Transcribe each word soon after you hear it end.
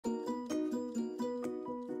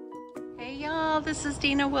y'all, this is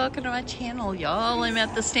Dina. Welcome to my channel, y'all. I'm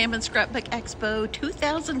at the Stamp and Scrapbook Expo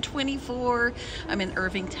 2024. I'm in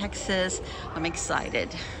Irving, Texas. I'm excited.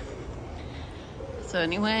 So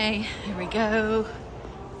anyway, here we go.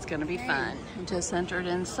 It's gonna be fun. I just entered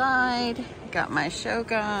inside, got my show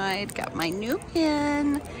guide, got my new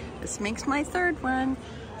pin. This makes my third one.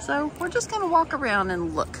 So we're just gonna walk around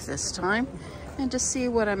and look this time and just see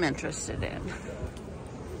what I'm interested in.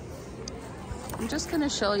 I'm just gonna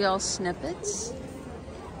show y'all snippets.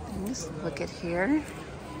 Things. Look at here.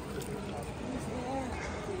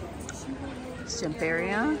 Stamp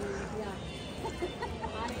area.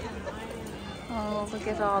 Oh, look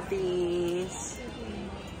at all these.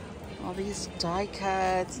 All these die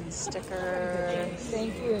cuts and stickers.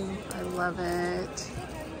 Thank you. I love it.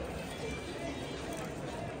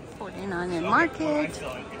 49 in market.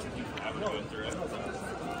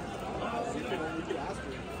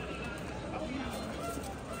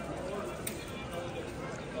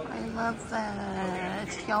 I love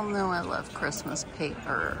that. Y'all know I love Christmas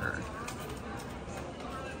paper.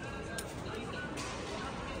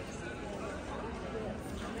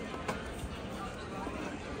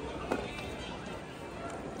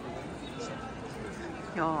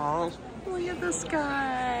 Y'all, look at this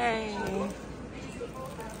guy.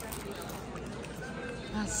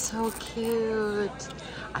 That's so cute.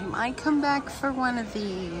 I might come back for one of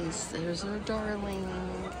these. There's our darling.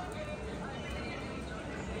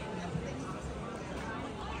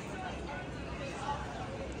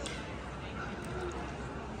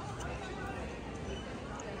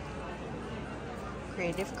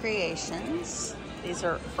 Creative Creations. These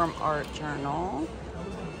are from Art Journal.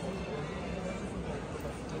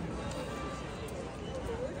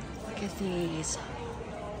 Look at these.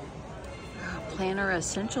 Wow, planner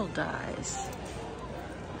essential dies.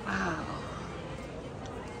 Wow.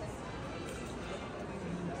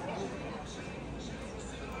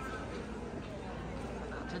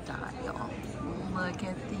 About to die, y'all. Look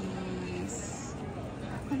at these.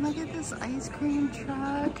 And look at this ice cream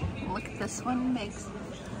truck. Look, this one makes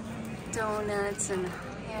donuts and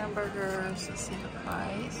hamburgers. Let's see the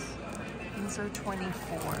price. These are $24.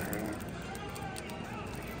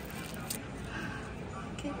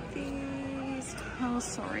 Look at these. Oh,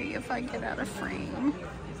 sorry if I get out of frame.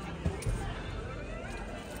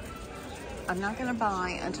 I'm not gonna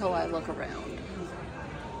buy until I look around.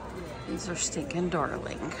 These are stinking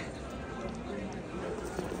darling.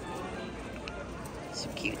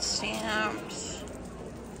 Some cute stamps.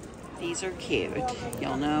 These are cute.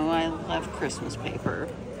 Y'all know I love Christmas paper.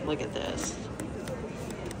 Look at this.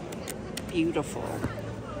 Beautiful.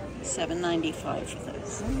 $7.95 for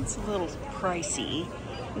this. It's a little pricey.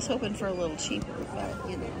 I was hoping for a little cheaper, but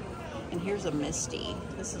you know. And here's a Misty.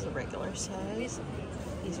 This is a regular size.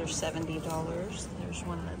 These are $70. There's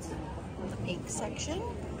one that's in the pink section.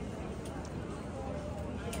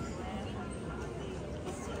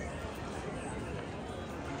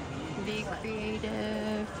 Be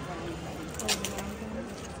creative.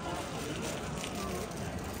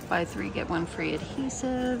 Buy 3, get 1 free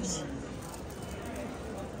adhesives.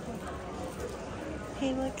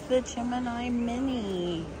 Hey, look, the Gemini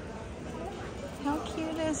Mini. How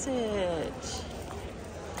cute is it?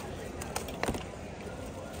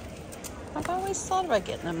 I've always thought about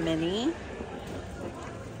getting a mini.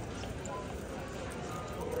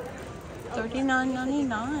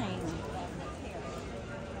 $39.99.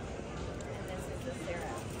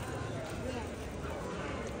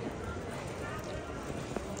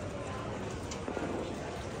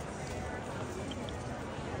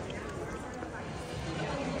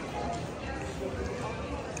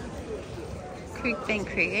 Creek Bank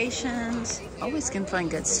Creations. Always can find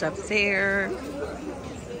good stuff there.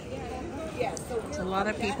 There's a lot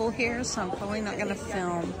of people here, so I'm probably not going to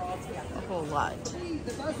film a whole lot.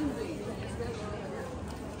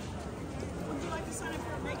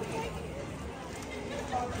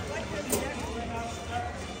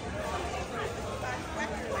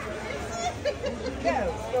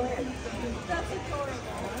 Go ahead. That's adorable.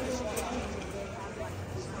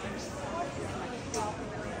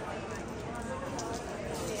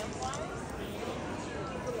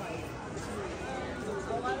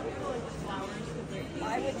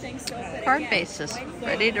 Card bases,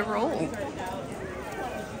 ready to roll.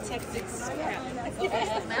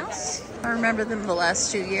 I remember them the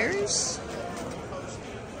last 2 years.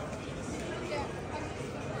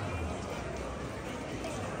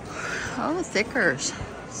 Oh, thickers.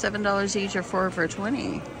 $7 each or 4 for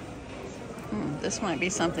 $20. This might be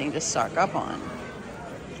something to stock up on.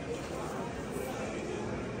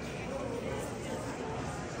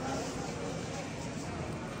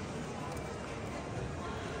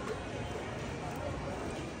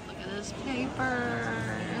 this paper.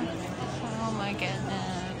 Oh my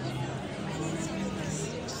goodness.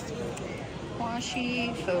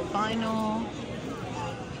 Washi, faux vinyl.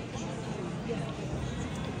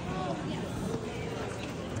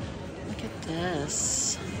 Look at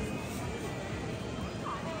this.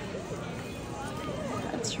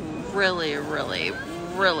 That's really, really,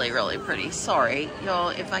 really, really pretty. Sorry, y'all,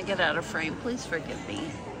 if I get out of frame, please forgive me.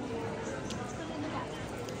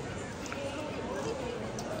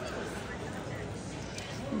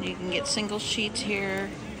 And you can get single sheets here.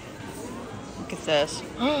 Look at this.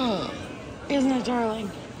 Isn't it darling?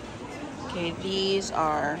 Okay, these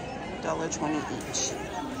are $1.20 each.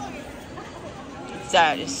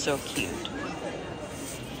 That is so cute.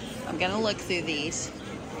 I'm gonna look through these.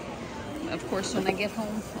 Of course, when I get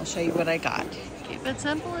home, I'll show you what I got. Keep It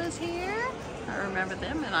Simple is here. I remember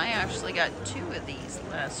them, and I actually got 2 of these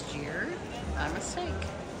last year by mistake.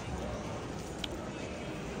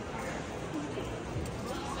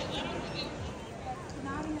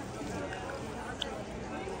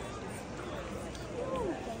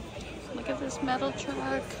 Look at this metal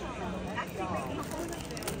truck.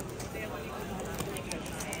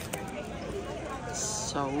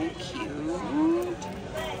 So cute.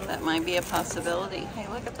 That might be a possibility. Hey,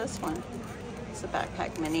 look at this one. It's a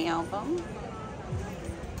backpack mini album.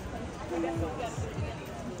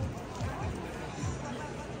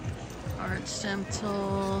 Art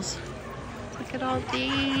stencils. Look at all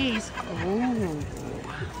these. Oh,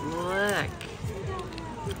 look.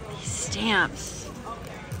 These stamps.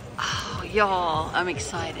 Oh, y'all, I'm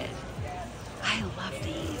excited. I love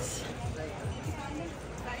these.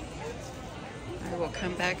 I will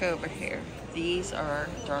come back over here. These are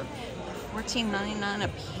dark. $14.99 a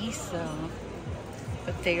piece though.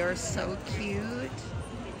 But they are so cute.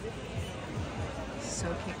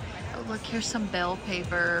 So cute. Oh, look, here's some bell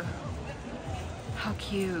paper. How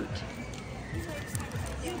cute.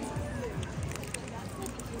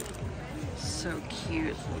 So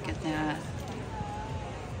cute. Look at that.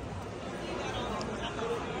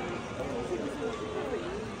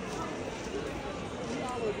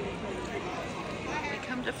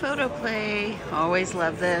 To Photo Play. Always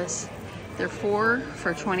love this. They're 4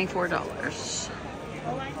 for $24.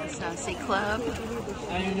 Sassy Club.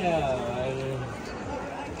 I know.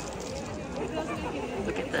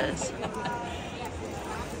 Look at this.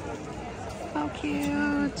 How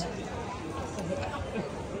cute.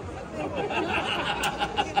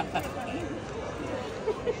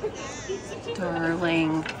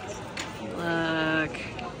 Darling. Look.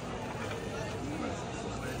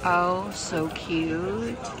 Oh, so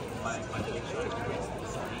cute.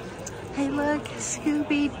 Hey, look,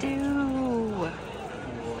 Scooby-Doo.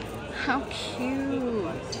 How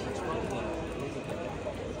cute.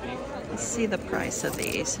 Let's see the price of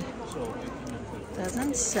these.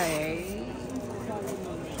 Doesn't say.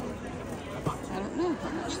 I don't know how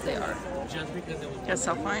much they are. Guess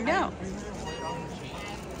I'll find out.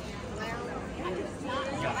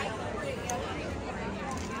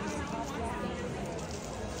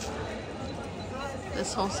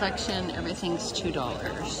 This whole section, everything's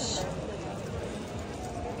 $2.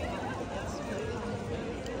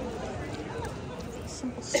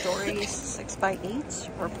 Simple Stories, 6x8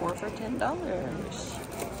 or 4 for $10.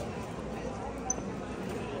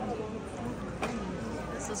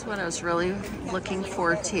 This is what I was really looking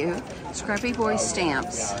forward to. Scrappy Boy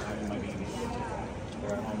stamps.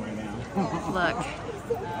 Look.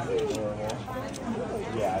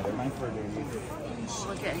 Yeah, they're my favorite.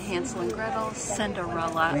 Look at Hansel and Gretel,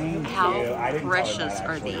 Cinderella. How precious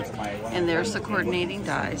are these? And there's the coordinating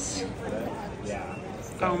dies.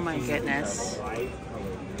 Oh my goodness.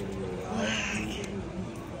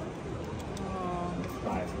 Oh.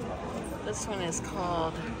 This one is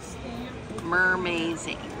called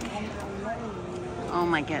Mermazing. Oh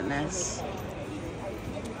my goodness.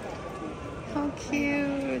 How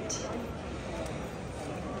cute.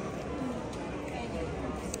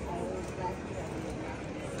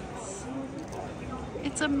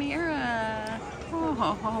 It's a mirror.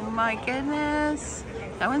 Oh my goodness.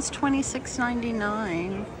 That one's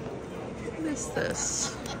 $26.99. What is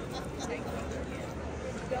this?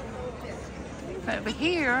 Over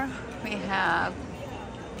here we have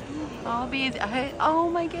oh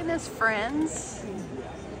my goodness, friends.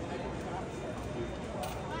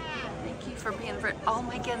 Thank you for being a friend. Oh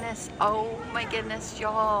my goodness,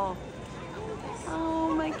 y'all. Oh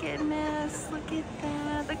my goodness, look at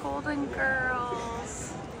that, the Golden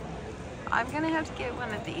Girls. I'm gonna have to get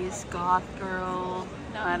one of these, Goth Girl.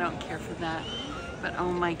 No, I don't care for that. But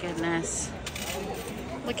oh my goodness.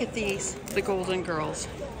 Look at these, the Golden Girls.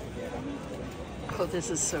 Oh, this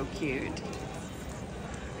is so cute.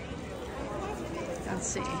 Let's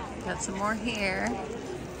see, got some more here.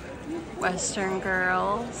 Western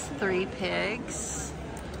Girls, 3 Pigs.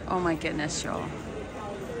 Oh my goodness, y'all.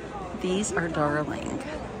 These are darling.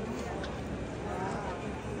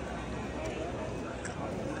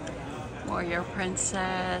 Warrior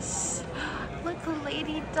Princess. Look, the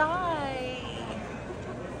Lady Di.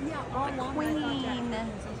 The Queen.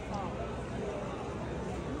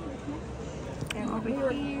 Over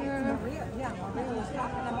here.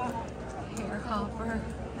 Hair hopper.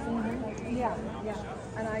 Yeah.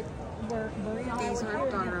 And These are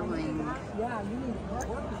darling. Yeah, you need to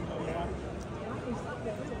work.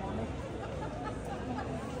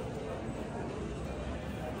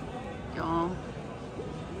 Y'all.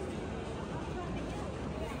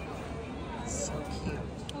 So cute.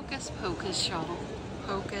 Hocus Pocus, y'all.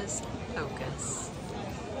 Hocus Pocus.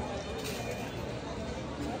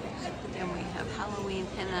 Then we have Halloween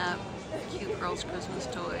pinup, cute girls Christmas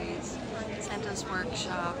toys, Santa's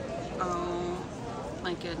Workshop. Oh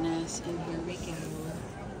my goodness, and here we go.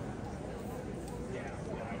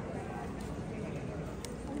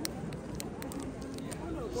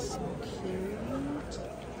 So cute.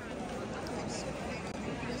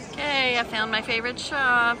 Okay, I found my favorite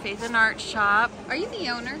shop, Faith and Art Shop. Are you the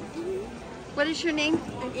owner? What is your name?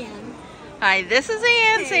 Anne. Hi, this is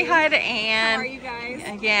Anne. Hey. Say hi to Anne. How are you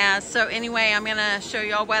guys? Yeah, so anyway, I'm gonna show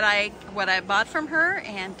y'all what I bought from her,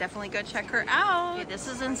 and definitely go check her out. Okay, this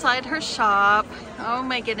is inside her shop. Oh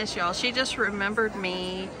my goodness, y'all. She just remembered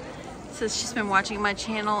me. Says she's been watching my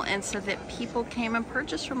channel and said that people came and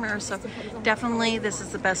purchased from her. So definitely this is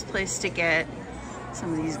the best place to get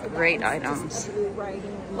some of these great items.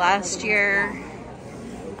 Last year,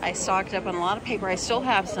 I stocked up on a lot of paper. I still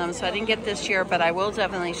have some, so I didn't get this year, but I will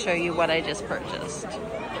definitely show you what I just purchased.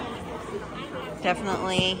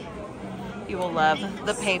 Definitely, you will love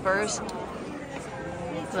the papers.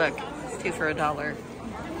 Look, 2 for $1.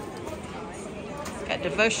 Got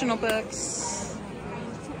devotional books.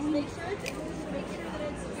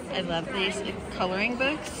 I love these coloring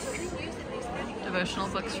books. Devotional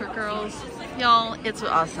books for girls. Y'all, it's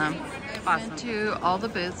awesome. I went to all the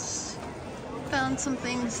booths, found some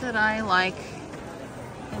things that I like,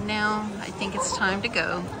 and now I think it's time to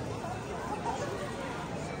go.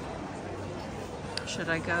 Should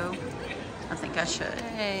I go? I think I should.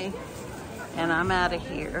 Hey, and I'm out of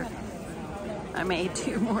here. I made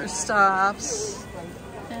 2 more stops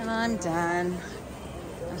and I'm done.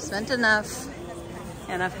 I've spent enough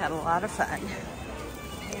and I've had a lot of fun.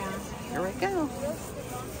 Here we go.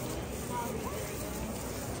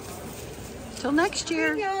 Till next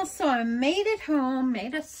year. Hey y'all, so I made it home,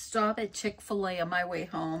 made a stop at Chick-fil-A on my way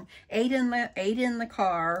home. Ate in the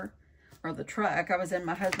car, or the truck. I was in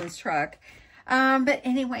my husband's truck. But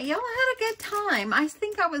anyway, y'all, had a good time. I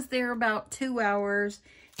think I was there about 2 hours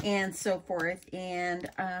and so forth. And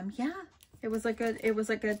yeah, it was a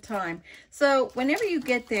good time. So whenever you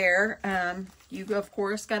get there, you of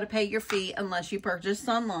course got to pay your fee unless you purchase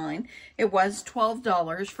online. It was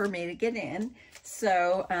 $12 for me to get in.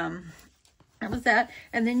 So that was that.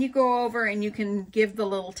 And then you go over and you can give the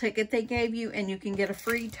little ticket they gave you, and you can get a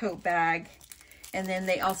free tote bag. And then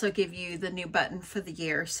they also give you the new button for the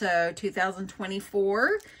year. So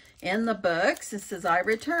 2024 in the books, it says I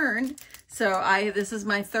returned. So this is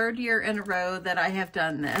my 3rd year in a row that I have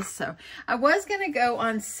done this. So I was going to go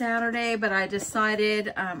on Saturday, but I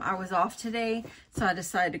decided I was off today. So I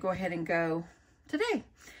decided to go ahead and go today.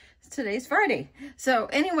 Today's Friday. So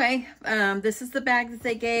anyway, this is the bag that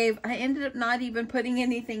they gave. I ended up not even putting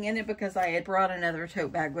anything in it because I had brought another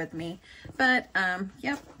tote bag with me. But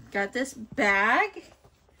yep, got this bag.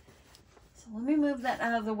 So let me move that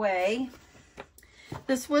out of the way.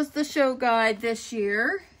 This was the show guide this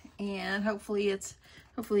year, and hopefully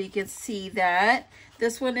you can see that.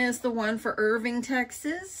 This one is the one for Irving,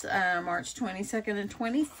 Texas, March 22nd and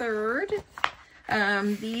 23rd.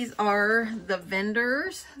 These are the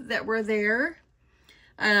vendors that were there.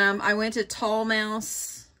 I went to Tall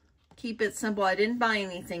Mouse, Keep It Simple. I didn't buy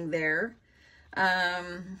anything there.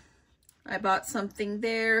 I bought something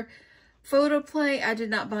there. Photo Play, I did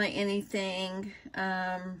not buy anything.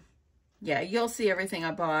 Yeah, you'll see everything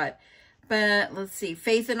I bought. But let's see,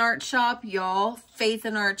 Faith and Art Shop, y'all. Faith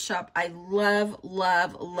and Art Shop. I love,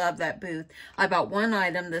 love, love that booth. I bought 1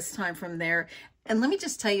 item this time from there. And let me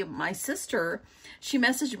just tell you, my sister, she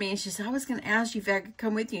messaged me and she said, I was going to ask you if I could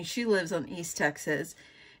come with you. She lives on East Texas.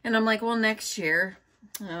 And I'm like, well, next year.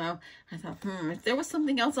 I thought, if there was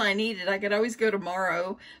something else I needed, I could always go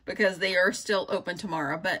tomorrow because they are still open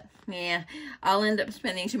tomorrow. But yeah, I'll end up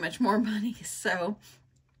spending too much more money. So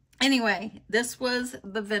anyway, this was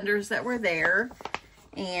the vendors that were there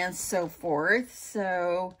and so forth.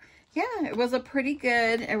 So yeah, it was pretty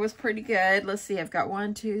good. It was pretty good. Let's see, I've got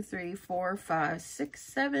 1, 2, 3, 4, 5, 6,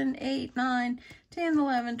 7, 8, 9, 10,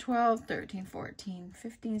 11, 12, 13, 14,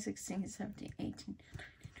 15, 16, 17, 18,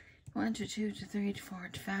 1, 2, 2, 3,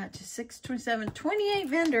 4, 5, 6, 27, 28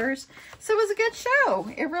 vendors. So it was a good show.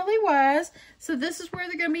 It really was. So this is where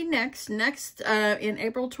they're going to be next. Next, in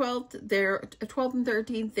April 12th, they're 12th and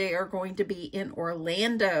 13th, they are going to be in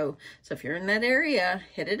Orlando. So if you're in that area,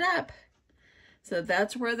 hit it up. So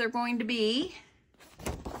that's where they're going to be.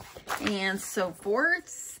 And so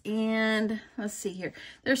forth. And let's see here.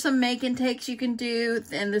 There's some make and takes you can do.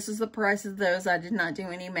 And this is the price of those. I did not do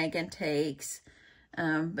any make and takes.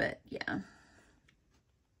 But yeah.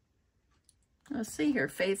 Let's see here.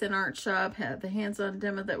 Faith and Art Shop had the hands-on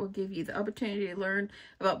demo that will give you the opportunity to learn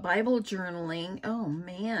about Bible journaling. Oh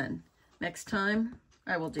man. Next time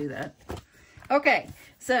I will do that. Okay,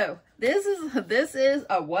 so this is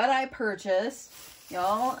what I purchased,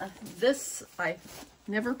 y'all. This I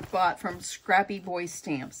never bought from Scrappy Boy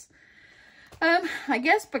Stamps. I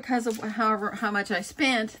guess because of how much I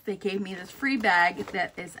spent, they gave me this free bag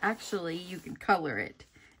that is actually, you can color it.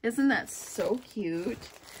 Isn't that so cute?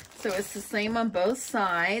 So it's the same on both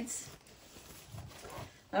sides.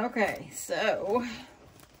 Okay, so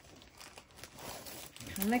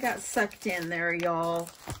kind of got sucked in there, y'all.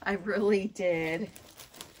 I really did.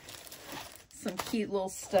 Some cute little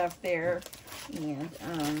stuff there.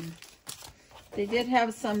 And they did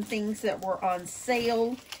have some things that were on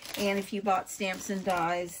sale. And if you bought stamps and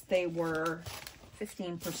dies, they were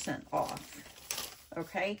 15% off.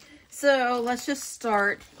 Okay, so let's just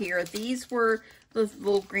start here. These were the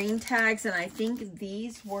little green tags, and I think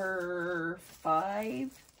these were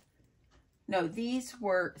these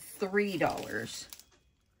were $3.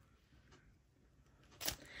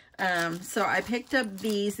 So I picked up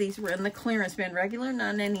these. These were in the clearance bin, regular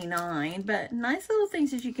 $9.99, but nice little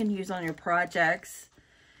things that you can use on your projects.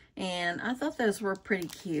 And I thought those were pretty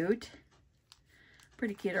cute.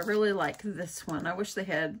 Pretty cute. I really like this one. I wish they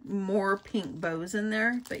had more pink bows in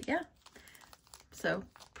there, but yeah. So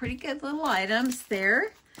pretty good little items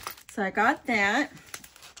there. So I got that.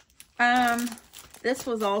 This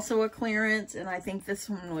was also a clearance, and I think this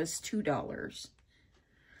one was $2.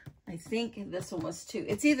 I think this one was $2.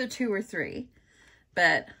 It's either 2 or 3,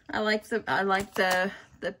 but I like the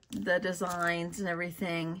designs and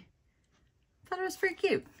everything. Thought it was pretty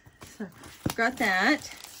cute. So got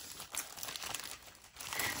that.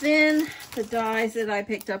 Then the dies that I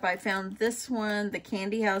picked up, I found this one, the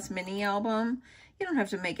Candy House mini album. You don't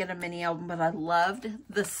have to make it a mini album, but I loved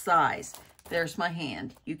the size. There's my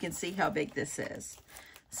hand. You can see how big this is.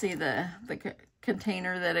 See the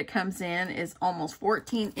container that it comes in is almost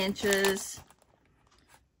 14 inches.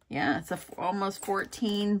 Yeah, it's almost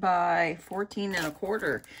 14 by 14 and a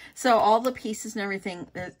quarter. So all the pieces and everything,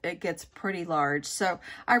 it gets pretty large. So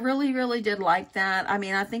I really, really did like that. I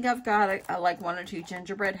mean, I think I've got like 1 or 2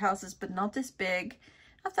 gingerbread houses, but not this big.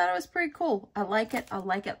 I thought it was pretty cool. I like it. I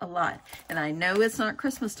like it a lot. And I know it's not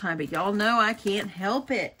Christmas time, but y'all know I can't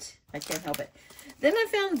help it. I can't help it. Then I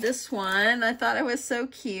found this one. I thought it was so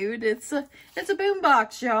cute. It's a boom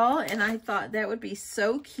box, y'all. And I thought that would be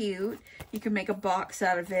so cute. You can make a box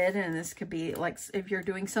out of it. And this could be like, if you're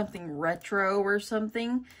doing something retro or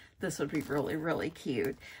something, this would be really, really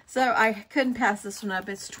cute. So I couldn't pass this one up.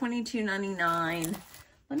 It's $22.99.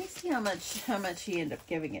 Let me see how much he ended up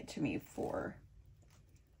giving it to me for.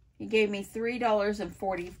 He gave me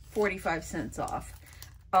 $3.45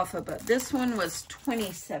 off of it. This one was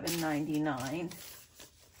 $27.99,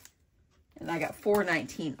 and I got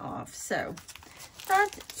 $4.19 off. So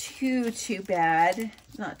not too bad.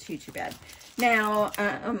 Not too bad. Now,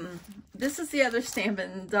 this is the other stamp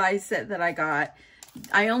and die set that I got.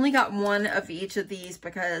 I only got one of each of these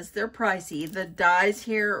because they're pricey. The dies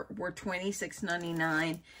here were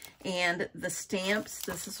 $26.99, and the stamps,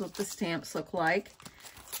 this is what the stamps look like.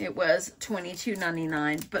 It was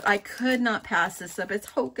 $22.99, but I could not pass this up. It's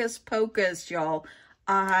Hocus Pocus, y'all.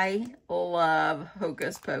 I love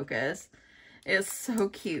Hocus Pocus. It's so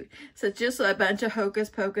cute. So just a bunch of Hocus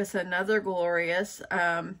Pocus, another glorious.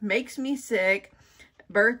 Makes me sick.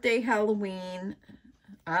 Birthday, Halloween.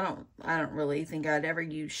 I don't really think I'd ever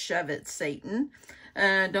use Shove It, Satan.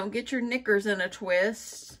 Don't get your knickers in a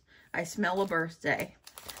twist. I smell a birthday.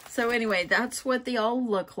 So anyway, that's what they all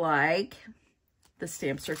look like. The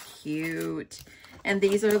stamps are cute. And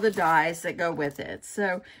these are the dies that go with it.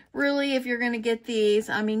 So really, if you're going to get these,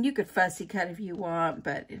 I mean, you could fussy cut if you want,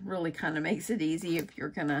 but it really kind of makes it easy if you're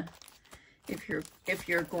going to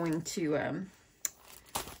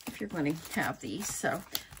have these. So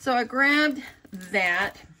I grabbed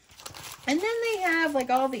that. And then they have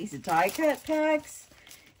like all these die cut packs.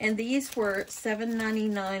 And these were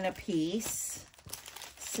 $7.99 a piece.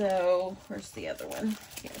 So, where's the other one?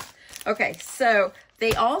 Here. Okay, so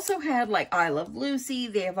they also had like I Love Lucy.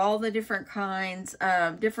 They have all the different kinds,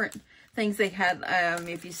 different things they had.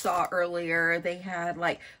 If you saw earlier, they had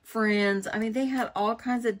like Friends. I mean, they had all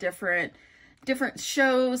kinds of different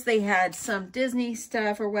shows. They had some Disney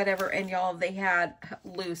stuff or whatever, and y'all, they had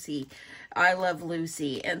Lucy. I Love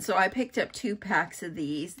Lucy. And so I picked up 2 packs of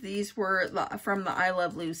these. These were from the I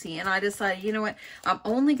Love Lucy, and I decided, you know what, I'm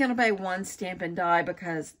only going to buy 1 stamp and die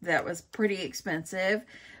because that was pretty expensive.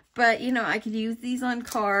 But, you know, I could use these on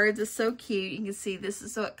cards. It's so cute. You can see this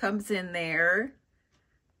is what comes in there.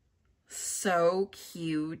 So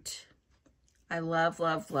cute. I love,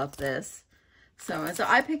 love, love this. So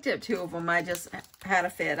I picked up 2 of them. I just had a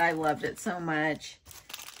fit. I loved it so much.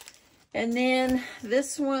 And then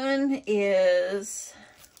this one is,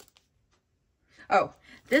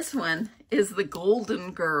 this one is the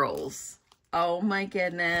Golden Girls. Oh my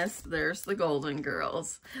goodness, there's the Golden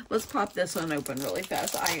Girls. Let's pop this one open really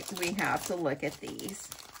fast. We have to look at these.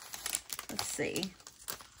 Let's see.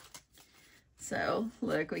 So,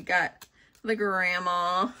 look, we got the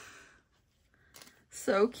grandma.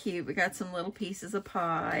 So cute. We got some little pieces of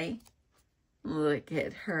pie. Look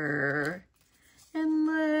at her. And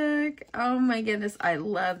look, oh my goodness, I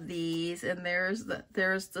love these. And there's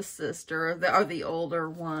the sister, the older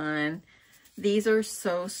one. These are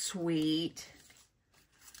so sweet.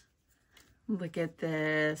 Look at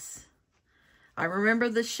this. I remember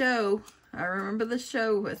the show. I remember the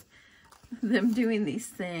show with them doing these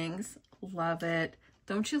things. Love it.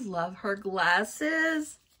 Don't you love her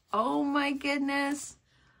glasses? Oh my goodness.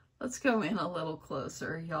 Let's go in a little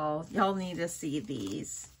closer, y'all. Y'all need to see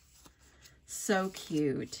these. So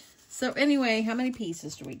cute. So anyway, how many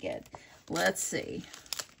pieces do we get? Let's see.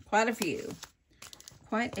 Quite a few.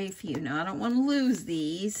 Quite a few. Now, I don't want to lose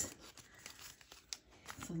these.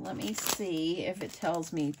 So let me see if it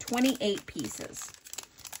tells me 28 pieces.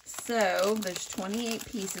 So there's 28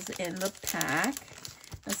 pieces in the pack.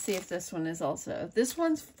 Let's see if this one is also. This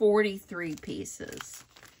one's 43 pieces.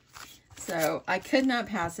 So I could not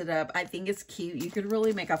pass it up. I think it's cute. You could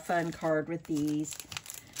really make a fun card with these.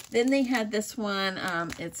 Then they had this one.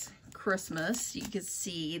 It's Christmas. You can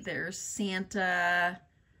see there's Santa.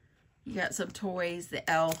 You got some toys, the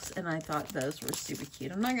elves, and I thought those were super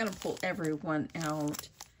cute. I'm not going to pull every one out,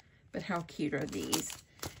 but how cute are these?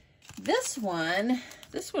 This one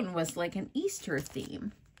was like an Easter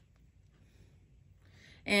theme.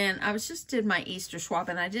 And I did my Easter swap,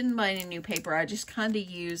 and I didn't buy any new paper. I just kind of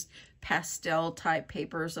used pastel type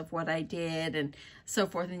papers of what I did and so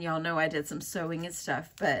forth. And y'all know I did some sewing and stuff,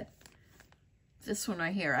 but this one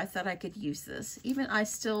right here, I thought I could use this. Even I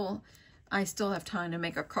still have time to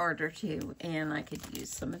make a card or 2, and I could use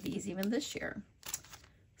some of these even this year.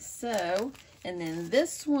 So, and then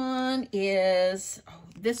this one is,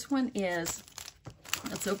 let's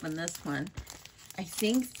open this one. I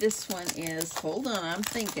think this one is, hold on, I'm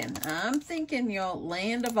thinking, y'all,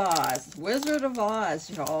 Land of Oz, Wizard of Oz,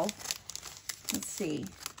 y'all. Let's see.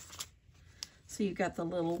 So you got the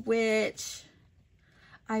little witch.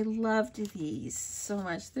 I loved these so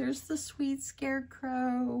much. There's the sweet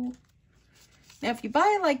scarecrow. Now, if you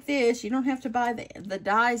buy it like this, you don't have to buy the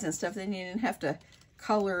dies and stuff. Then you didn't have to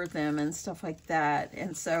color them and stuff like that.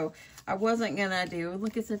 And so I wasn't going to do,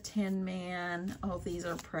 look, it's a Tin Man. Oh, these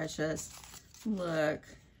are precious. Look,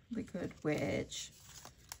 the Good Witch.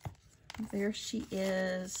 There she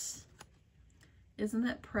is. Isn't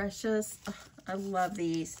that precious? Oh, I love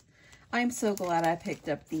these. I'm so glad I picked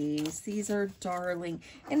up these. These are darling.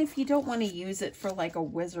 And if you don't want to use it for like a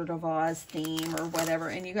Wizard of Oz theme or whatever,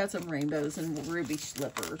 and you got some rainbows and ruby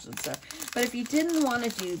slippers and stuff. But if you didn't want to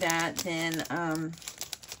do that, then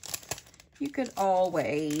you could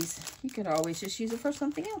always just use it for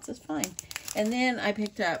something else. It's fine. And then I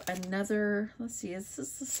picked up another, let's see, is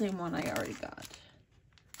this the same one I already got?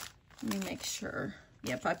 Let me make sure.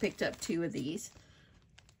 Yep, I picked up 2 of these.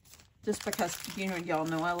 Just because, you know, y'all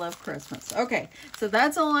know I love Christmas. Okay, so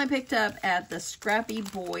that's all I picked up at the Scrappy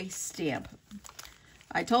Boy stamp.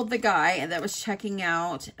 I told the guy that was checking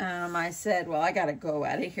out, I said, well, I got to go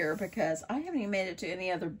out of here because I haven't even made it to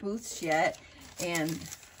any other booths yet. And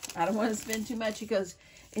I don't want to spend too much. He goes,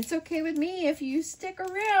 it's okay with me if you stick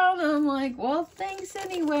around. I'm like, well, thanks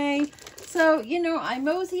anyway. So, you know, I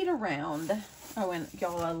moseyed around. Oh, and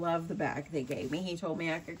y'all, I love the bag they gave me. He told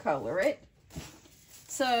me I could color it.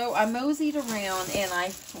 So I moseyed around and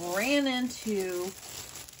I ran into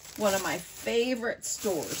one of my favorite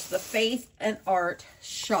stores, the Faith and Art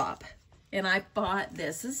Shop. And I bought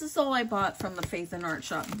this. This is all I bought from the Faith and Art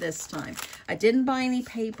Shop this time. I didn't buy any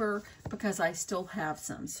paper because I still have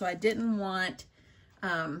some. So I didn't want,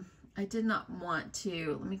 I did not want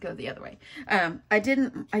to, let me go the other way. I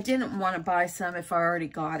didn't want to buy some if I already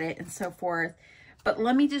got it and so forth. But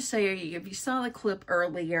let me just say, if you saw the clip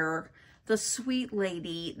earlier, the sweet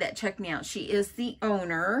lady that checked me out, she is the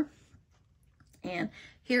owner. And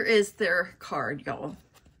here is their card, y'all.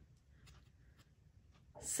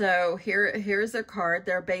 So here's their card.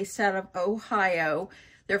 They're based out of Ohio.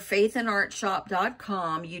 They're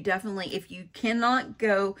faithandartshop.com. You definitely, if you cannot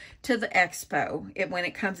go to the expo when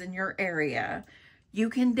it comes in your area, you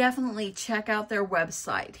can definitely check out their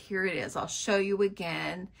website. Here it is. I'll show you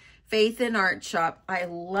again. Faith and Art Shop. I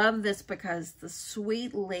love this because the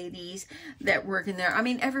sweet ladies that work in there, I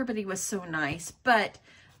mean, everybody was so nice, but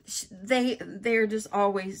they're just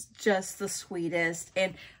always just the sweetest.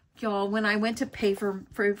 And y'all, when I went to pay for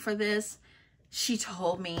this, she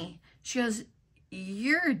told me, she goes,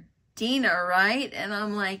 "You're Dina, right?" And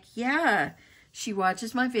I'm like, "Yeah." She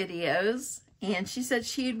watches my videos, and she said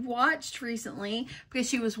she had watched recently because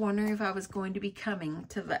she was wondering if I was going to be coming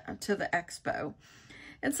to the expo.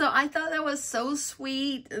 And so I thought that was so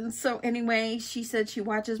sweet. And so anyway, she said she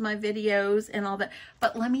watches my videos and all that.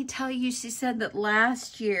 But let me tell you, she said that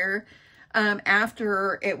last year,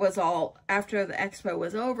 after the expo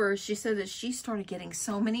was over, she said that she started getting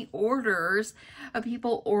so many orders of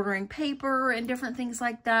people ordering paper and different things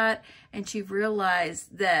like that. And she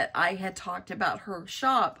realized that I had talked about her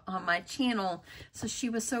shop on my channel. So she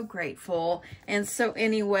was so grateful. And so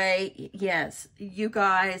anyway, yes, you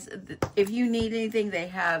guys, if you need anything, they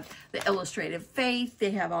have the Illustrated Faith.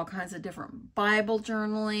 They have all kinds of different Bible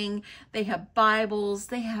journaling. They have Bibles.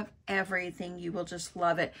 They have everything. You will just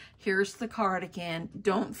love it. Here's the card again.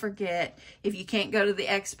 Don't forget, if you can't go to the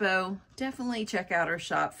expo, definitely check out her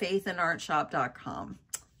shop, faithandartshop.com.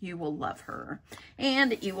 You will love her,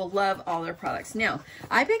 and you will love all their products. Now,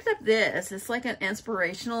 I picked up this. It's like an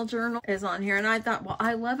inspirational journal is on here, and I thought, well,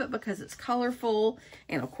 I love it because it's colorful,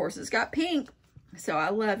 and of course it's got pink, so I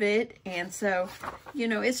love it. And so, you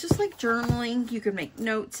know, it's just like journaling. You can make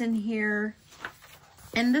notes in here,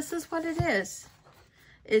 and this is what it is.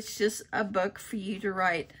 It's just a book for you to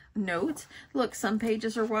write notes. Look, some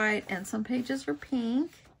pages are white and some pages are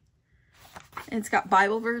pink. And it's got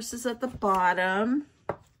Bible verses at the bottom.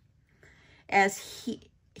 As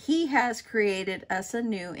he has created us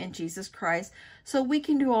anew in Jesus Christ, so we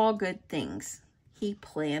can do all good things he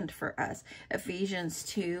planned for us. Ephesians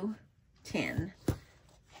 2:10.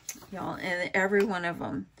 Y'all, and every one of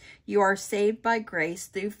them. You are saved by grace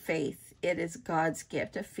through faith. It is God's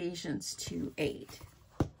gift. Ephesians 2:8.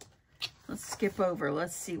 Let's skip over.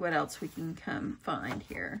 Let's see what else we can find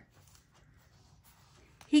here.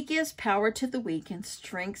 He gives power to the weak and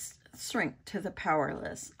strength to the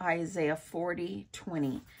powerless. Isaiah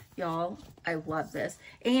 40:20. Y'all, I love this.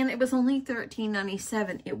 And it was only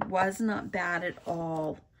 $13.97. It was not bad at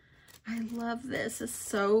all. I love this. It's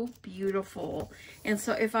so beautiful. And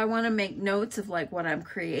so if I want to make notes of like what I'm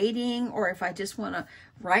creating, or if I just want to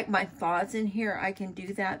write my thoughts in here, I can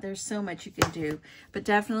do that. There's so much you can do. But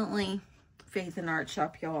definitely Faith and Art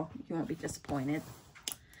Shop, y'all. You won't be disappointed.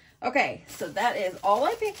 Okay, so that is all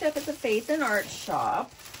I picked up at the Faith and Art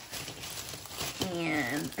Shop.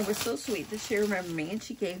 And it was so sweet that she remembered me, and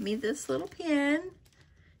she gave me this little pen.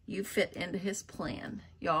 You fit into his plan.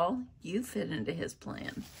 Y'all, you fit into his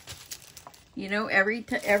plan. You know,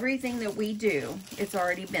 everything that we do, it's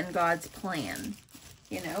already been God's plan.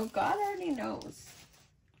 You know, God already knows.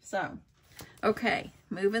 So, okay,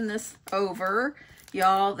 moving this over.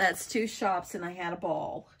 Y'all, that's 2 shops, and I had a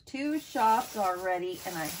ball. 2 shops already,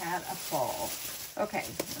 and I had a ball. Okay,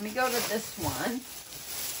 let me go to this one.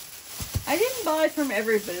 I didn't buy from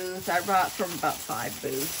every booth. I bought from about 5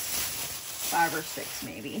 booths. 5 or 6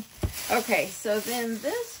 maybe. Okay, so then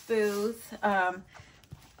this booth,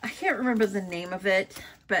 I can't remember the name of it,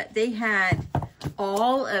 but they had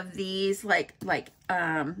all of these, like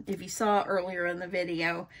if you saw earlier in the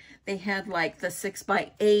video, they had like the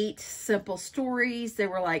 6x8 simple stories. They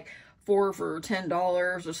were like 4 for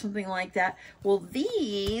 $10 or something like that. Well,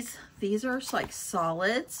 these are like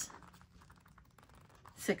solids.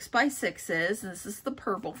 6x6s. This is the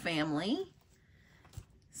purple family.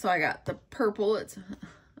 So I got the purple. It's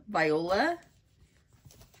Viola.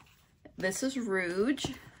 This is Rouge.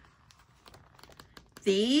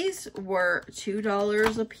 These were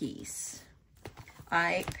 $2 a piece.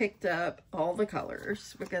 I picked up all the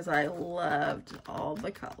colors because I loved all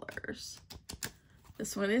the colors.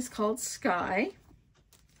 This one is called Sky.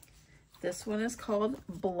 This one is called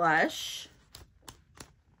Blush.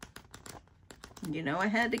 You know I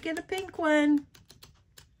had to get a pink one.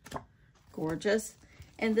 Gorgeous.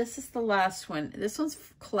 And this is the last one. This one's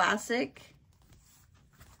classic.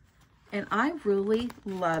 And I really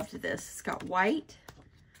loved this. It's got white,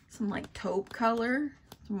 some like taupe color,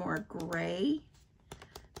 some more gray,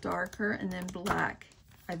 darker, and then black.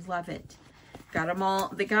 I love it. Got them all.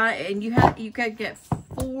 The guy, and you could get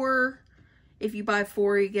 4. If you buy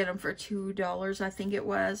 4, you get them for $2, I think it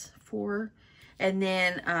was, 4. And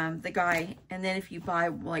then the guy, and then if you buy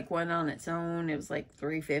like one on its own, it was like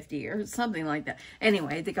 $3.50 or something like that.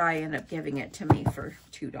 Anyway, the guy ended up giving it to me for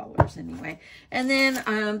 $2 anyway. And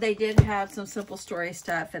then they did have some Simple Story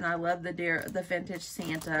stuff, and I love the vintage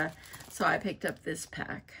Santa, so I picked up this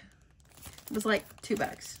pack. It was like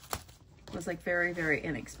 $2. It was like very, very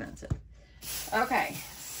inexpensive. Okay,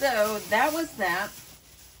 so that was that.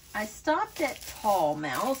 I stopped at Tall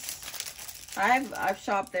Mouse. I've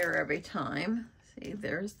shopped there every time. See,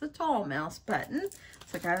 there's the Tall Mouse button.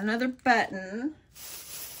 So I got another button.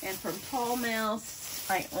 And from Tall Mouse,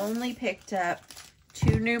 I only picked up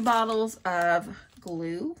 2 new bottles of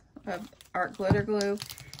glue, of art glitter glue,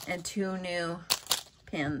 and 2 new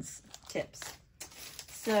pins, tips.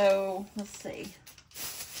 So, let's see.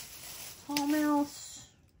 Tall Mouse.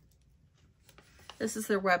 This is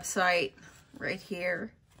their website right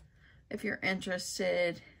here, if you're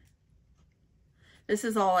interested. This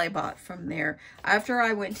is all I bought from there. After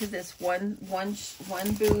I went to this one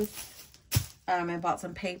booth and bought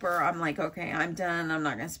some paper, I'm like, okay, I'm done. I'm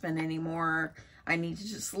not going to spend any more. I need to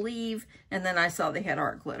just leave. And then I saw they had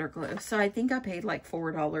art glitter glue. So I think I paid like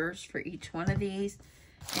 $4 for each one of these.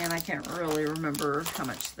 And I can't really remember how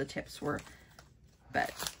much the tips were.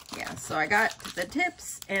 But yeah, so I got the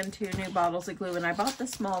tips and 2 new bottles of glue. And I bought the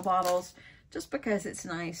small bottles just because it's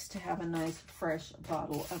nice to have a nice fresh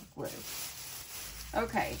bottle of glue.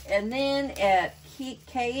 Okay, and then at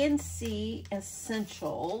K&C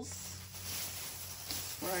Essentials,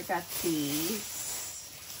 where I got these.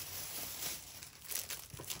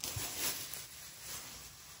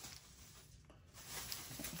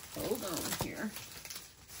 Okay, hold on here.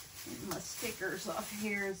 Get my stickers off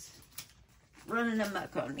here is running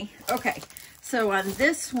amok on me. Okay, so on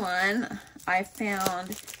this one, I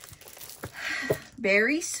found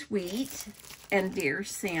Berry Sweet and Dear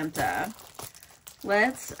Santa.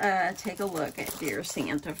 Let's take a look at Dear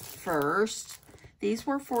Santa first. These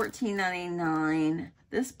were $14.99.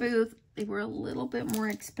 This booth, they were a little bit more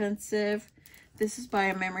expensive. This is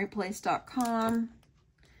by memoryplace.com.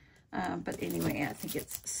 But anyway, I think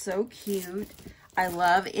it's so cute. I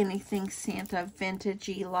love anything Santa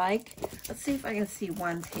vintagey like. Let's see if I can see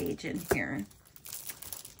one page in here.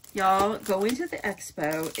 Y'all, going to the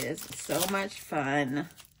expo is so much fun.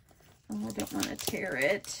 Oh, I don't want to tear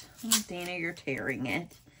it. Oh, Dana, you're tearing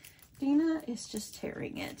it. Dana is just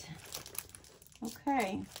tearing it.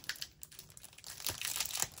 Okay.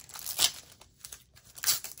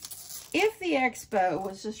 If the expo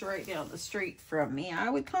was just right down the street from me, I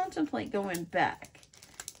would contemplate going back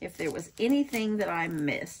if there was anything that I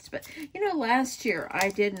missed. But, you know, last year I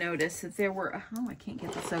did notice that there were, oh, I can't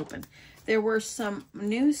get this open. There were some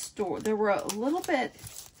new stores. There were a little bit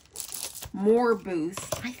more booths,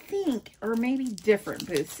 I think, or maybe different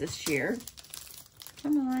booths this year.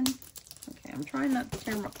 Come on. Okay, I'm trying not to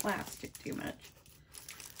tear my plastic too much.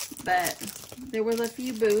 But there was a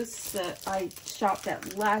few booths that I shopped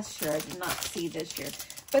at last year I did not see this year.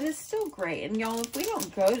 But it's still great. And y'all, if we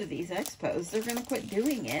don't go to these expos, they're going to quit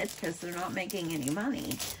doing it because they're not making any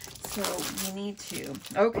money. So we need to.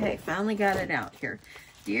 Okay, finally got it out here.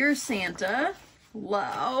 Dear Santa.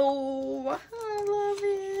 Whoa, I love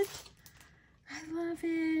it. I love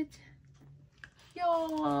it.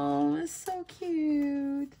 Y'all, it's so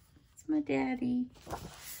cute. It's my daddy.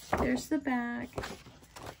 There's the back.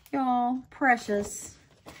 Y'all, precious.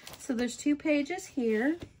 So there's 2 pages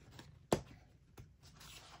here.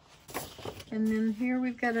 And then here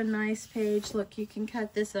we've got a nice page. Look, you can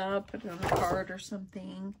cut this up, put it on a card or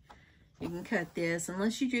something. You can cut this,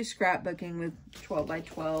 unless you do scrapbooking with 12 by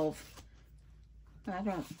 12. I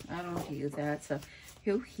don't do that. So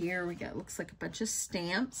here we got, looks like a bunch of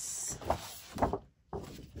stamps.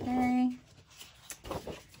 Okay.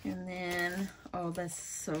 And then, oh, that's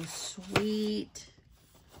so sweet.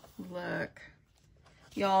 Look.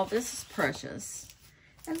 Y'all, this is precious.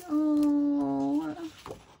 And oh,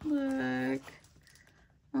 look.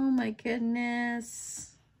 Oh my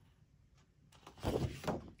goodness.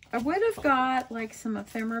 I would have got like some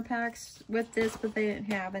ephemera packs with this, but they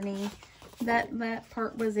didn't have any. That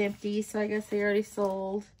part was empty, so I guess they already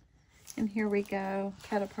sold. And here we go.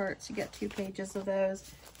 Cut aparts. You got 2 pages of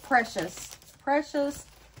those. Precious. Precious.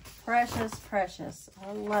 Precious. Precious.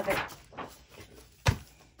 I love it.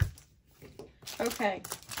 Okay.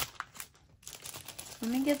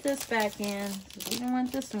 Let me get this back in. We don't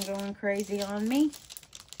want this one going crazy on me.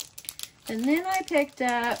 And then I picked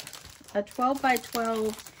up a 12 by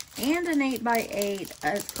 12 and an 8 by 8.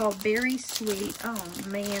 It's called Very Sweet. Oh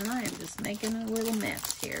man, I am just making a little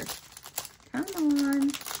mess here. Come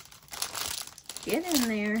on. Get in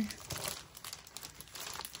there.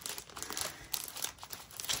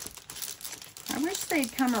 I wish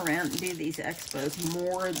they'd come around and do these expos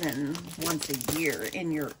more than once a year in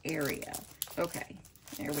your area. Okay,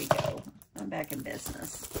 there we go. I'm back in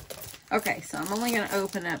business. Okay, so I'm only going to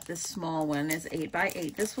open up this small one. It's 8 by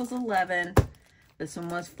 8. This was 11. This one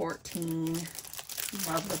was 14.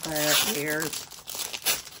 Love the bears.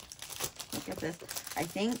 Look at this. I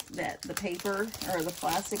think that the paper or the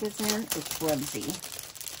plastic it's in is flimsy.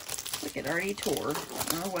 Look, it already tore.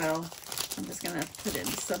 Oh well. I'm just going to put in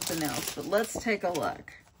something else. But let's take a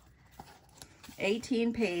look.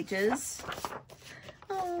 18 pages.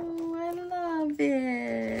 Oh, I love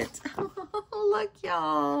it. Oh, look,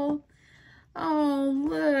 y'all. Oh,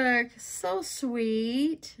 look. So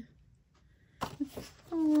sweet.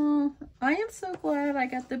 Oh, I am so glad I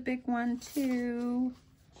got the big one, too.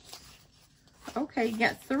 Okay, you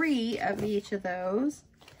got 3 of each of those.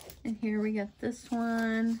 And here we got this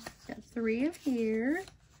one. Got 3 of here.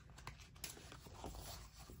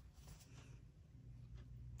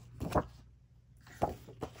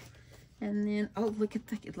 And then, oh, look at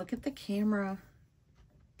the camera.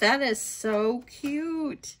 That is so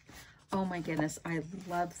cute. Oh my goodness, I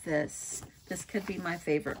love this. This could be my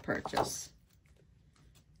favorite purchase.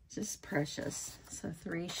 Just precious. So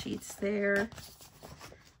 3 sheets there.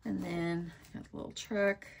 And then got a little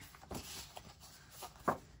truck.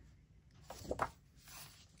 Look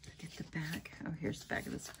at the back. Oh, here's the back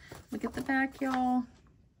of this. Look at the back, y'all.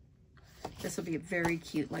 This will be a very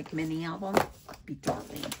cute, like, mini album. Be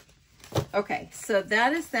darling. Okay, so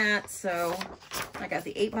that is that. So I got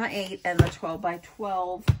the 8 by 8 and the 12 by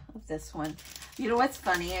 12 of this one. You know what's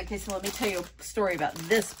funny? Okay, so let me tell you a story about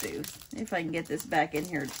this booth, if I can get this back in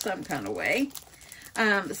here some kind of way.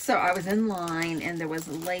 So I was in line and there was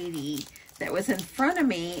a lady that was in front of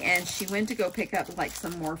me and she went to go pick up like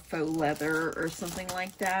some more faux leather or something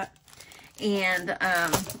like that. And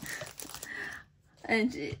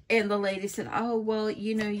the lady said, oh, well,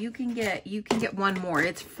 you know, you can get one more.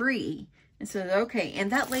 It's free. And so, okay.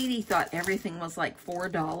 And that lady thought everything was like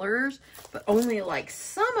 $4, but only like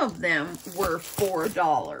some of them were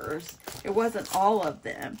 $4. It wasn't all of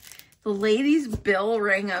them. The lady's bill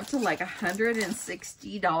rang up to like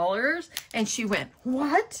 $160. And she went,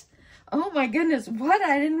 what? Oh my goodness, what?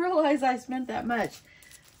 I didn't realize I spent that much.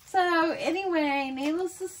 So anyway,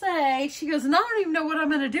 needless to say, she goes, and I don't even know what I'm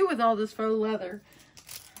going to do with all this faux leather.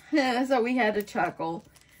 So we had to chuckle.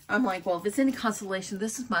 I'm like, well, if it's any consolation,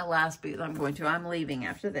 this is my last booth I'm going to. I'm leaving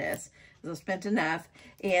after this. I spent enough.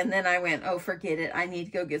 And then I went, oh, forget it. I need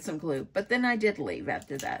to go get some glue. But then I did leave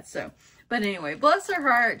after that. So, but anyway, bless her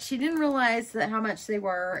heart. She didn't realize that how much they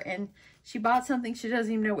were. And she bought something she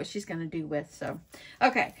doesn't even know what she's going to do with. So,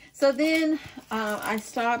 okay. So then I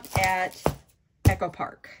stopped at Echo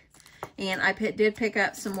Park. And I did pick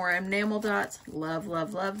up some more enamel dots. Love,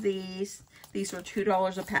 love, love these. These were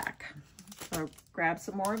 $2 a pack. So grab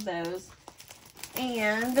some more of those.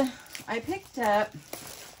 And I picked up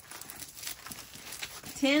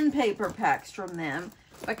 10 paper packs from them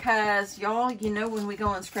because y'all, you know, when we go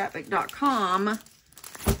on scrapbook.com,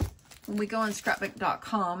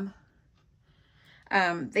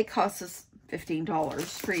 they cost us $15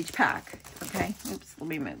 for each pack. Okay. Oops, let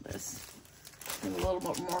me move this. A little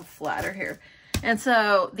bit more flatter here. And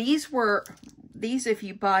so these, if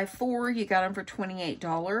you buy 4, you got them for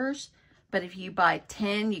 $28. But if you buy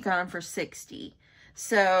 10, you got them for $60.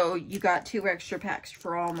 So you got 2 extra packs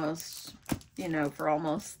for almost, you know, for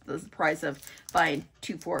almost the price of buying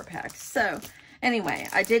 2 4-packs. So anyway,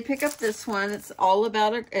 I did pick up this one. It's all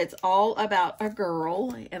about a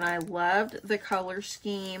girl, and I loved the color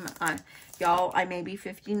scheme. Y'all, I may be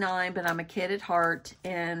 59, but I'm a kid at heart,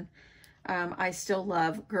 and I still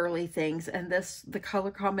love girly things, and the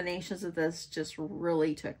color combinations of this just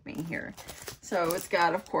really took me here. So it's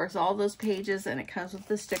got, of course, all those pages, and it comes with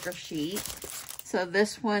the sticker sheet. So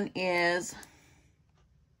this one it's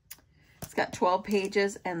got 12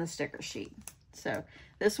 pages and the sticker sheet. So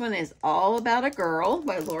this one is All About a Girl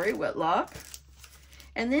by Lori Whitlock.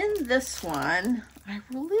 And then this one, I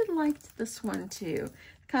really liked this one too.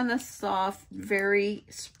 Kind of soft, very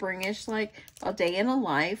springish, like A Day in a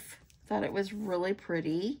Life. Thought it was really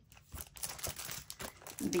pretty.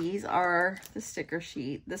 These are the sticker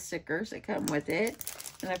sheet, the stickers that come with it.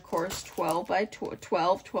 And of course, 12 by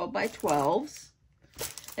 12s.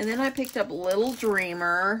 And then I picked up Little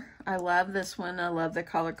Dreamer. I love this one. I love the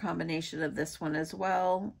color combination of this one as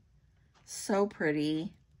well. So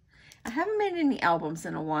pretty. I haven't made any albums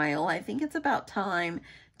in a while. I think it's about time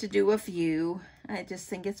to do a few. I just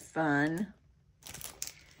think it's fun.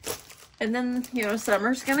 And then, you know,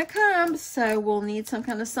 summer's gonna come, so we'll need some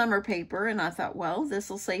kind of summer paper. And I thought, well, this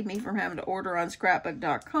will save me from having to order on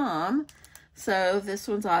scrapbook.com. So this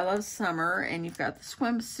one's I Love Summer, and you've got the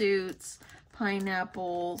swimsuits,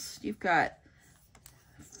 pineapples, you've got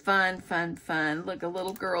fun, fun, fun. Look, a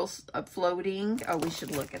little girl's floating. Oh, we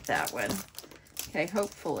should look at that one. Okay,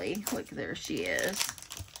 hopefully, look, there she is.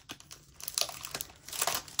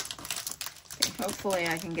 Okay, hopefully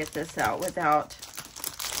I can get this out without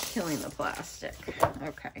killing the plastic.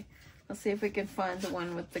 Okay, let's see if we can find the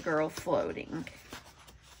one with the girl floating.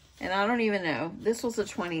 And I don't even know. This was a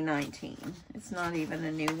 2019. It's not even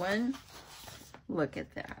a new one. Look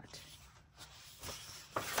at that.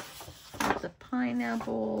 The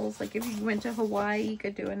pineapples. Like if you went to Hawaii, you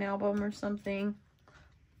could do an album or something.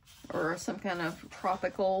 Or some kind of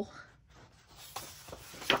tropical.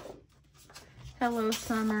 Hello,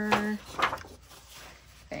 Summer.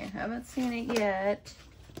 Okay, I haven't seen it yet.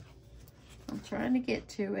 I'm trying to get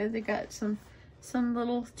to it. They got some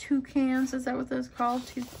little toucans. Is that what those called?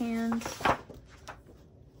 Toucans.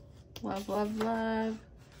 Love, love, love.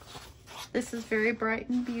 This is very bright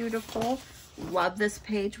and beautiful. Love this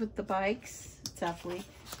page with the bikes. It's absolutely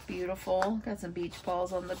beautiful. Got some beach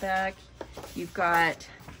balls on the back. You've got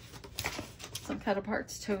some cut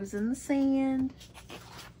apart's toes in the sand.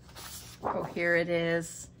 Oh, here it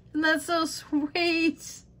is. And that's so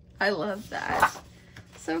sweet. I love that.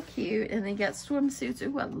 So cute. And they got swimsuits.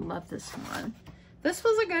 Ooh, I love this one. This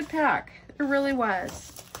was a good pack. It really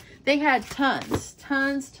was. They had tons.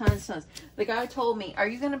 The guy told me, are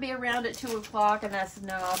you going to be around at 2 o'clock? And I said,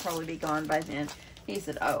 no, I'll probably be gone by then. He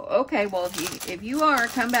said, oh, okay, well, if you are,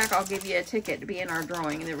 come back. I'll give you a ticket to be in our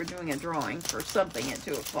drawing. And they were doing a drawing for something at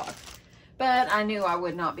 2 o'clock. But I knew I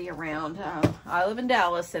would not be around. I live in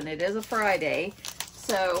Dallas, and it is a Friday.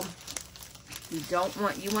 So you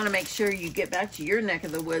want to make sure you get back to your neck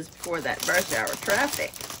of the woods before that rush hour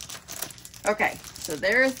traffic. Okay, so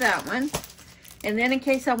there's that one. And then in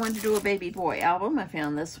case I wanted to do a baby boy album, I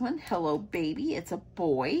found this one. Hello, Baby. It's a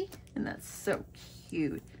boy, and that's so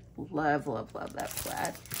cute. Love, love, love that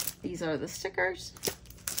plaid. These are the stickers.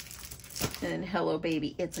 And then Hello,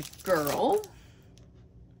 Baby. It's a girl.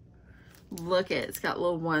 Look at it. It's got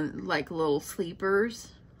little sleepers.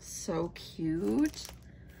 So cute.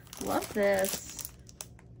 Love this.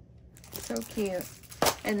 So cute.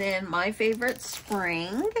 And then my favorite,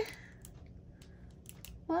 Spring.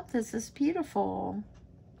 Love this. It's beautiful.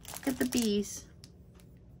 Look at the bees.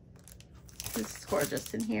 This is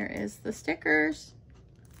gorgeous. And here is the stickers.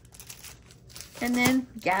 And then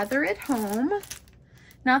Gather at Home.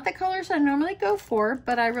 Not the colors I normally go for,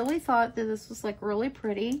 but I really thought that this was like really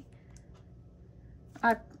pretty.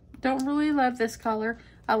 I don't really love this color.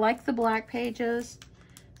 I like the black pages.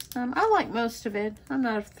 I like most of it. I'm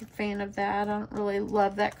not a fan of that. I don't really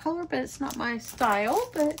love that color, but it's not my style.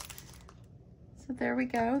 But so there we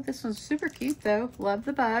go. This one's super cute though. Love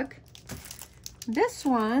the bug. This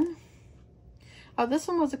one, oh, this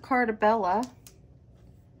one was a Cartabella.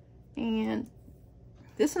 And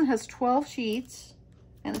this one has 12 sheets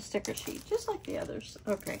and a sticker sheet, just like the others.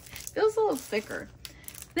 Okay, feels a little thicker.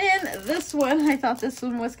 Then this one, I thought this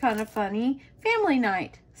one was kind of funny. Family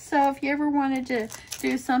night. So if you ever wanted to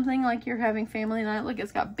do something like you're having family night, look,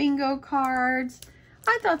 it's got bingo cards.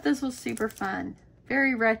 I thought this was super fun.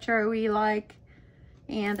 Very retro-y like.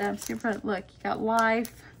 And super fun. Look, you got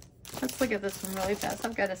life. Let's look at this one really fast.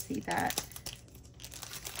 I've got to see that.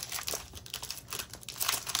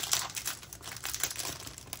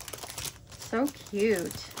 So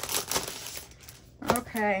cute.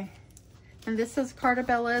 Okay. And this is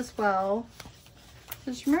Cartabella as well.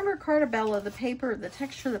 Just remember Cartabella, the paper, the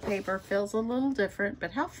texture of the paper feels a little different, but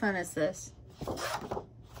how fun is this?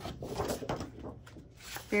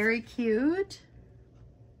 Very cute.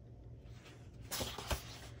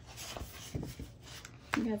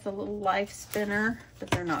 You got the little life spinner, but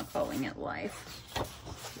they're not calling it life.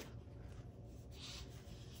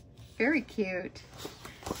 Very cute.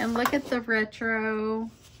 And look at the retro.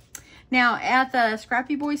 Now, at the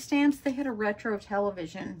Scrappy Boy stamps, they had a retro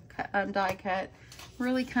television die cut.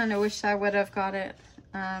 Really kind of wish I would have got it.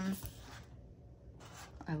 I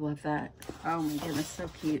love that. Oh my goodness, so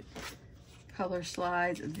cute. Color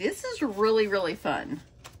slides. This is really, really fun.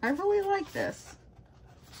 I really like this.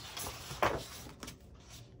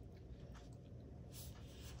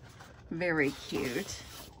 Very cute.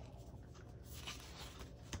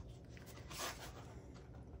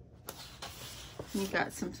 You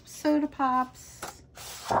got some soda pops.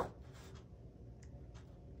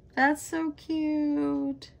 That's so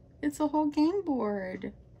cute. It's a whole game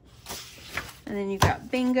board. And then you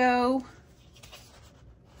got bingo.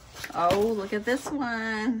 Oh, look at this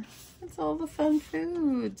one. It's all the fun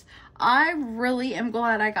foods. I really am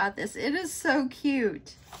glad I got this. It is so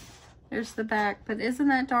cute. There's the back, but isn't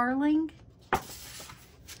that darling?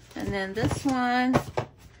 And then this one,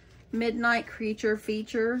 Midnight Creature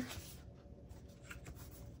Feature.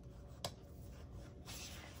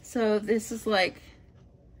 So this is like,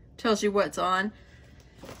 tells you what's on.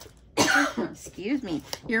 Excuse me.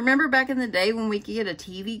 You remember back in the day when we could get a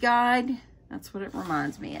TV guide? That's what it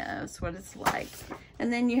reminds me of. That's what it's like.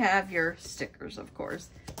 And then you have your stickers, of course.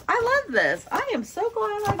 I love this. I am so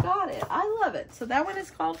glad I got it. I love it. So that one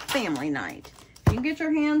is called Family Night. If you can get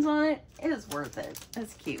your hands on it, it is worth it.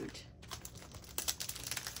 It's cute.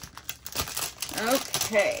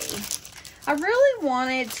 Okay. I really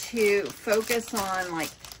wanted to focus on like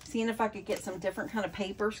seeing if I could get some different kind of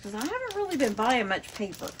papers because I haven't really been buying much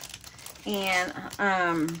paper. And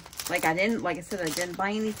like I said, I didn't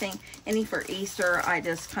buy any for Easter. I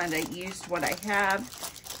just kind of used what I have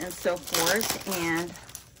and so forth. And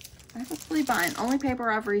I haven't really bought. Only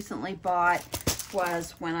paper I've recently bought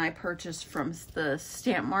was when I purchased from the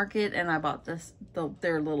stamp market, and I bought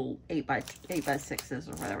their little 8x6s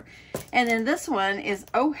or whatever. And then this one is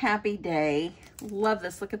Oh Happy Day. Love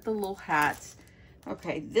this. Look at the little hats.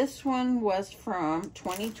 Okay, this one was from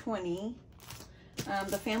 2020.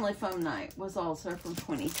 The Family Foam Night was also from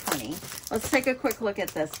 2020. Let's take a quick look at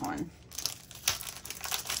this one.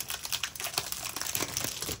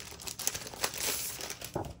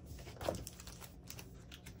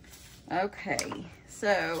 Okay,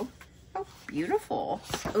 so, oh, beautiful.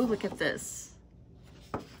 Oh, look at this.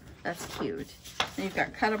 That's cute. And you've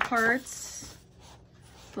got cut aparts,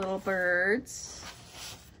 little birds.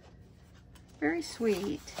 Very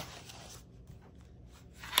sweet.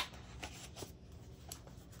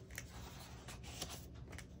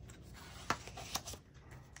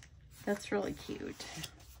 That's really cute.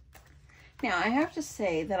 Now, I have to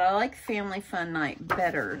say that I like Family Fun Night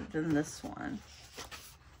better than this one.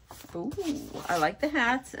 Ooh, I like the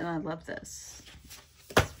hats, and I love this.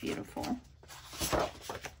 It's beautiful.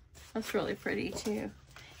 That's really pretty, too.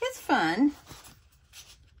 It's fun.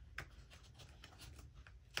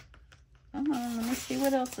 Come on, let me see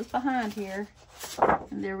what else is behind here.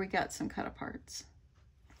 And there we got some cut aparts.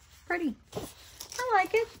 Pretty. I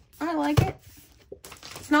like it. I like it.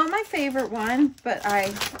 It's not my favorite one, but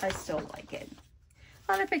I still like it.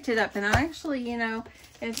 I picked it up, and I actually, you know,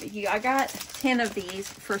 I got 10 of these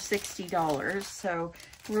for $60. So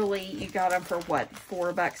really, you got them for what,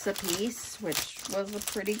 $4 a piece, which was a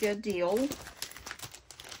pretty good deal.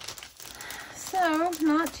 So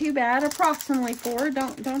not too bad. Approximately 4.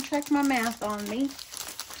 Don't check my math on me.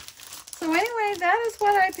 So anyway, that is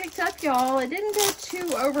what I picked up, y'all. It didn't go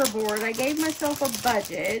too overboard. I gave myself a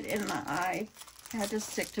budget, and I had to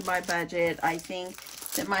stick to my budget. I think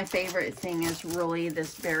that my favorite thing is really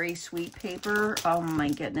this very sweet paper. Oh my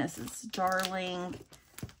goodness, it's darling.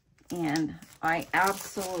 And I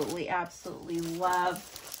absolutely, absolutely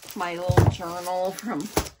love my little journal from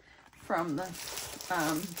the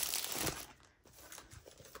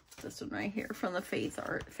this one right here, from the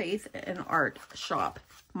Faith and Art shop.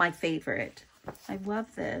 My favorite. I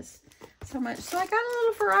love this so much. So I got a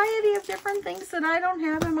little variety of different things that I don't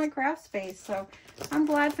have in my craft space. So I'm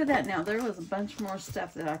glad for that. Now, there was a bunch more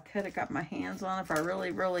stuff that I could have got my hands on if I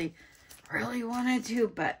really, really, really wanted to.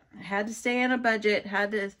 But I had to stay in a budget.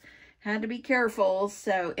 Had to be careful.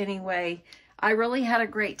 So anyway, I really had a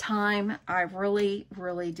great time. I really,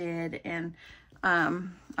 really did. And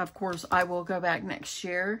of course, I will go back next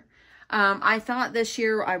year. I thought this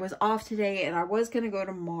year I was off today and I was going to go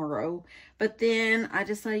tomorrow, but then I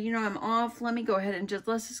decided, you know, I'm off. Let me go ahead and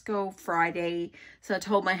let's just go Friday. So I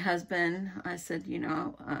told my husband, I said, you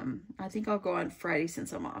know, I think I'll go on Friday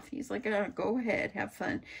since I'm off. He's like, go ahead, have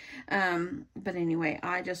fun. But anyway,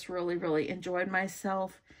 I just really, really enjoyed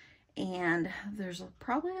myself. And there's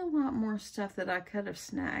probably a lot more stuff that I could have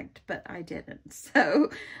snagged, but I didn't. So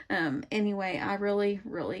anyway, I really,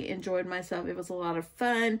 really enjoyed myself. It was a lot of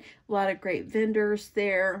fun, a lot of great vendors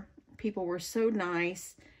there. People were so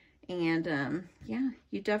nice. And yeah,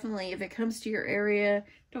 you definitely, if it comes to your area,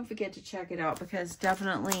 don't forget to check it out, because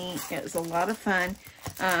definitely it's a lot of fun.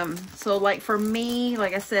 So like for me,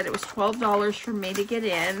 like I said, it was $12 for me to get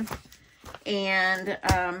in. And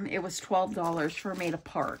it was $12 for me to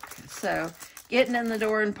park. So getting in the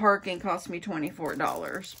door and parking cost me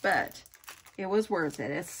 $24, but it was worth it.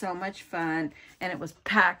 It's so much fun, and it was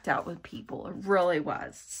packed out with people. It really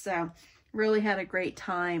was. So really had a great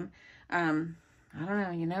time. I don't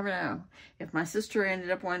know, you never know. If my sister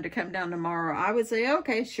ended up wanting to come down tomorrow, I would say,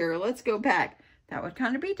 okay, sure, let's go back. That would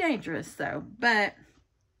kind of be dangerous though, but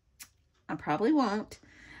I probably won't.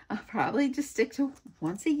 I'll probably just stick to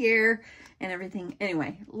once a year and everything.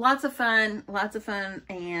 Anyway, lots of fun,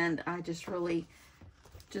 and I just really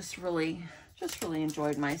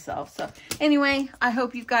enjoyed myself. So anyway, I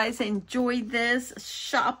hope you guys enjoyed this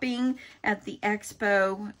shopping at the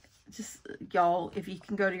expo. Just y'all, if you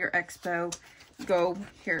can go to your expo, go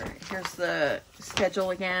here. Here's the schedule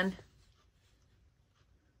again.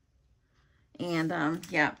 And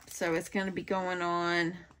yeah, so it's going to be going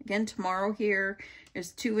on again tomorrow here.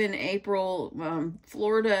 There's 2 in April,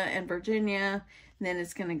 Florida and Virginia. And then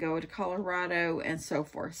it's going to go to Colorado and so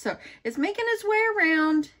forth. So it's making its way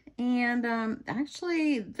around. And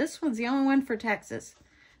actually, this one's the only one for Texas.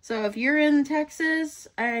 So if you're in Texas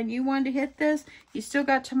and you wanted to hit this, you still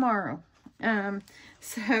got tomorrow.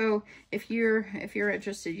 So if you're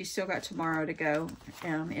interested, you still got tomorrow to go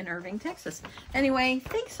in Irving, Texas. Anyway,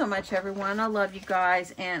 thanks so much, everyone. I love you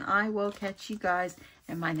guys, and I will catch you guys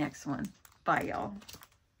in my next one. Bye, y'all.